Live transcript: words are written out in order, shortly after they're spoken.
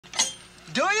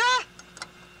Do you?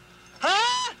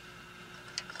 Huh?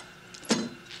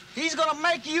 He's gonna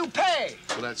make you pay.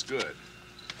 Well, that's good.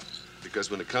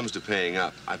 Because when it comes to paying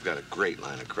up, I've got a great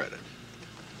line of credit.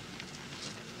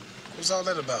 What's all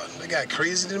that about? They got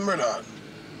crazy than Murdoch.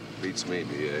 Beats me,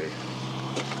 B.A.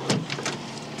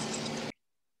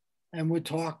 And we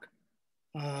talk,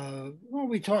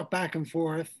 we talked back and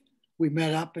forth. We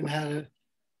met up and had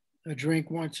a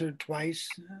drink once or twice.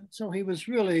 So he was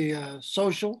really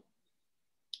sociable,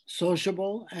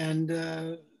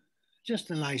 and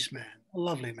just a nice man, a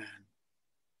lovely man.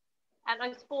 And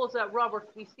I suppose, Robert,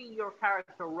 we see your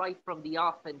character right from the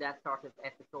off in that sort of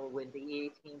episode when the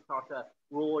A-team sort of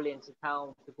roll into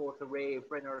town to go to Ray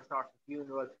Brenner's sort of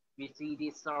funeral. You see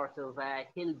this sort of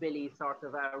hillbilly sort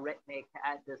of redneck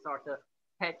at the sort of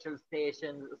petrol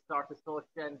station sort of such,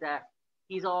 and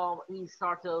he's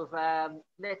sort of,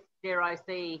 let's dare I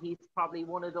say, he's probably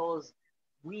one of those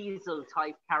weasel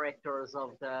type characters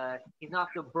of he's not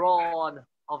the brawn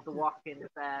of the Watkins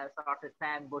sort of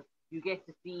clan, but you get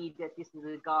to see that this is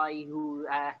a guy who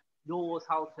knows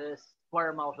how to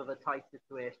squirm out of a tight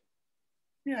situation.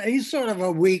 Yeah, he's sort of a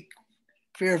weak,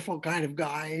 fearful kind of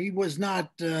guy. He was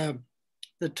not the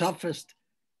toughest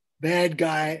bad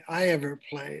guy I ever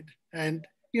played. And,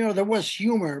 you know, there was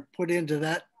humor put into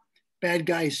that bad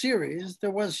guy series. There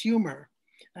was humor.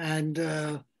 And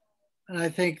I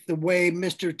think the way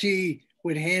Mr. T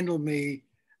would handle me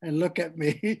and look at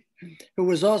me, who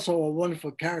was also a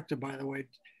wonderful character, by the way.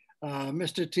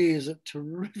 Mr. T is a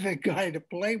terrific guy to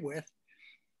play with.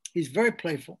 He's very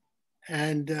playful.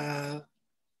 And I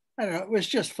don't know, it was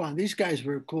just fun. These guys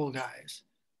were cool guys.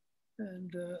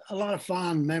 And a lot of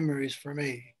fond memories for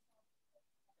me.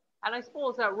 And I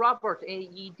suppose, Robert,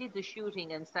 you did the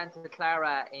shooting in Santa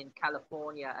Clara in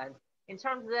California. And in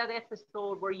terms of that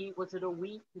episode, was it a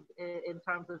week in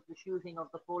terms of the shooting of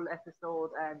the full episode?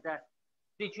 And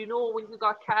did you know when you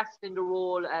got cast in the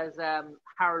role as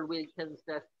Harold Wilkins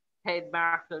that Ted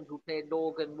Markland, who played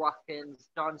Logan Watkins,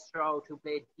 Don Stroud, who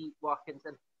played Pete Watkins,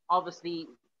 and obviously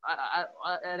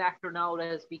an actor now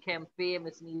that has become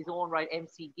famous in his own right,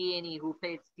 MC Gainey, who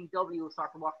played C.W.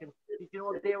 sort of Watkins. Did you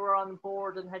know they were on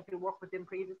board and had you worked with them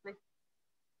previously?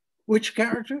 Which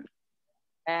character?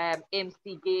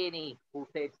 MC Gainey, who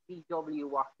played C.W.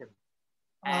 Watkins.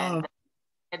 And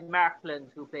Ted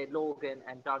Markland, who played Logan,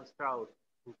 and Don Stroud.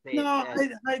 No,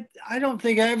 I don't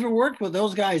think I ever worked with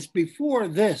those guys before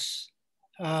this.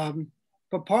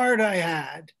 Peppard I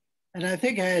had, and I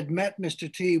think I had met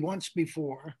Mr. T once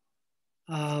before.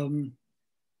 I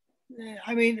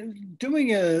mean,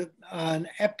 doing an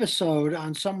episode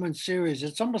on someone's series,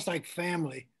 it's almost like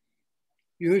family.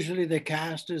 Usually the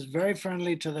cast is very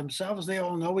friendly to themselves. They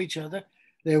all know each other.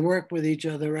 They work with each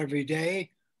other every day.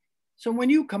 So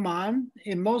when you come on,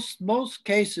 in most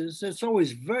cases, it's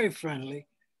always very friendly.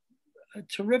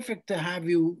 Terrific to have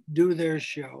you do their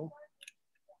show.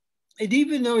 And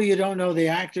even though you don't know the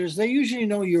actors, they usually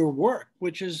know your work,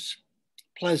 which is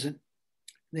pleasant.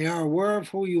 They are aware of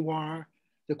who you are,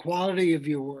 the quality of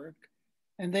your work,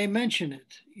 and they mention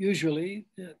it usually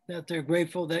that they're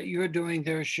grateful that you're doing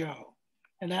their show.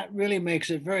 And that really makes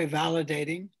it very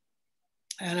validating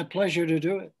and a pleasure to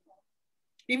do it.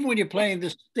 Even when you're playing the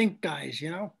stink guys,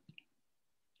 you know?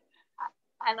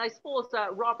 And I suppose,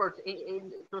 Robert,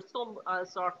 there's some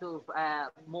sort of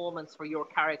moments for your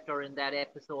character in that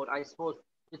episode. I suppose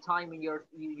the time when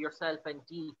yourself and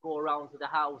Dee go around to the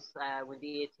house when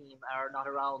the A-team are not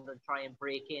around and try and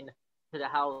break in to the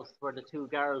house for the two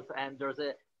girls. And there's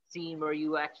a scene where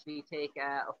you actually take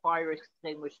a fire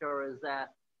extinguisher is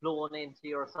blown into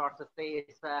your sort of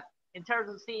face. In terms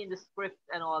of seeing the script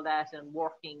and all that and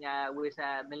working with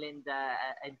Melinda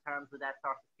in terms of that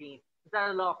sort of scene, is that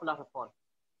an awful lot of fun?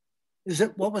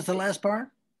 What was the last part?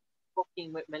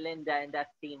 Working with Melinda in that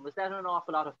scene, was that an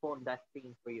awful lot of fun, that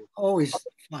scene for you? Always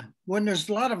fun. When there's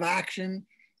a lot of action,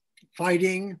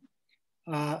 fighting,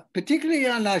 particularly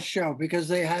on that show, because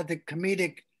they had the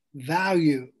comedic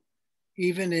value,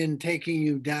 even in taking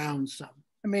you down some.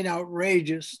 I mean,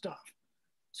 outrageous stuff.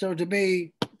 So to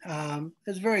me,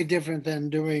 it's very different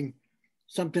than doing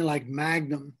something like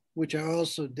Magnum, which I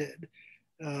also did.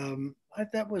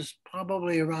 That was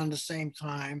probably around the same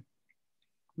time.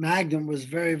 Magnum was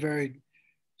very, very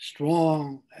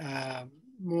strong,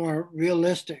 more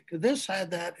realistic. This had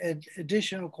that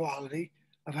additional quality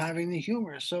of having the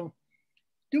humor. So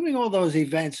doing all those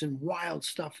events and wild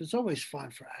stuff is always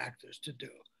fun for actors to do.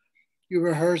 You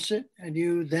rehearse it and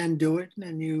you then do it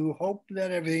and you hope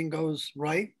that everything goes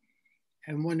right.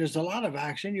 And when there's a lot of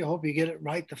action, you hope you get it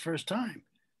right the first time.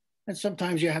 And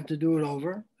sometimes you have to do it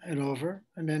over and over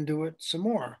and then do it some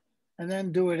more and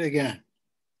then do it again.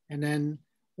 And then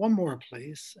one more,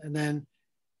 please. And then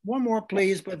one more,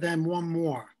 please, but then one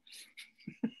more.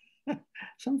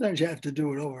 Sometimes you have to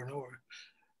do it over and over.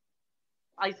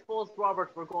 I suppose, Robert,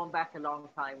 we're going back a long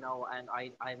time now, and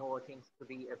I know it seems to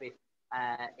be a bit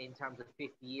in terms of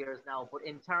 50 years now, but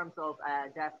in terms of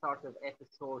that sort of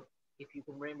episode, if you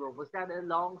can remember, was that a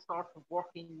long sort of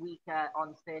working week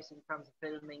on set in terms of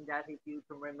filming that, if you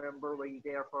can remember? Were you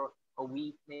there for a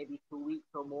week, maybe 2 weeks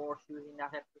or more shooting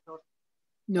that episode?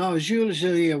 No, it's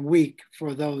usually a week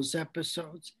for those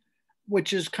episodes,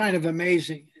 which is kind of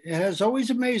amazing. It has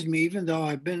always amazed me, even though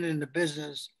I've been in the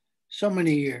business so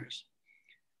many years,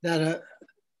 that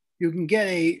you can get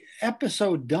a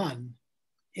episode done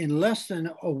in less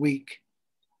than a week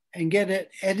and get it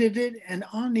edited and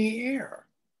on the air.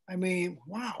 I mean,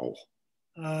 wow.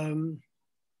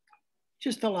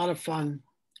 Just a lot of fun.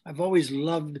 I've always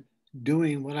loved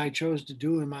doing what I chose to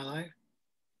do in my life.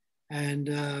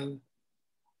 And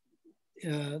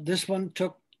this one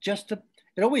took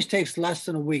it always takes less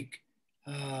than a week,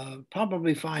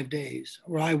 probably 5 days,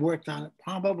 or I worked on it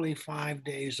probably 5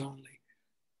 days only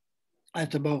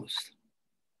at the most.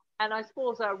 And I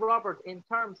suppose, Robert, in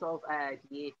terms of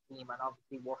the A-Team and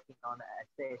obviously working on a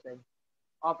set, and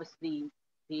obviously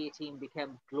the A-Team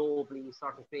became globally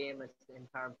sort of famous in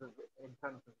terms of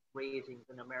ratings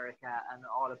in America and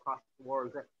all across the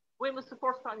world. When was the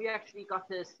first time you actually got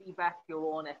to see back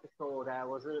your own episode?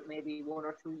 Was it maybe 1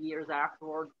 or 2 years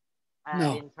afterwards?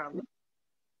 No. In terms of...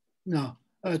 No,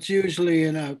 it's usually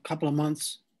in a couple of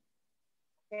months.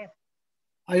 Okay.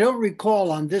 I don't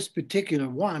recall on this particular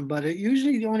one, but it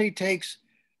usually only takes,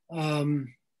 I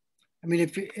mean,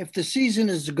 if the season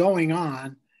is going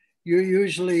on, you're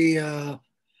usually,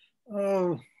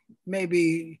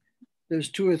 maybe there's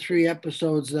 2 or 3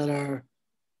 episodes that are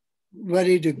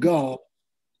ready to go.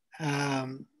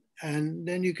 And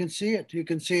then you can see it. You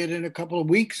can see it in a couple of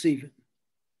weeks even.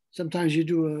 Sometimes you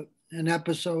do an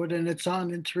episode and it's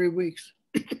on in 3 weeks.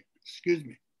 Excuse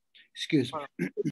me.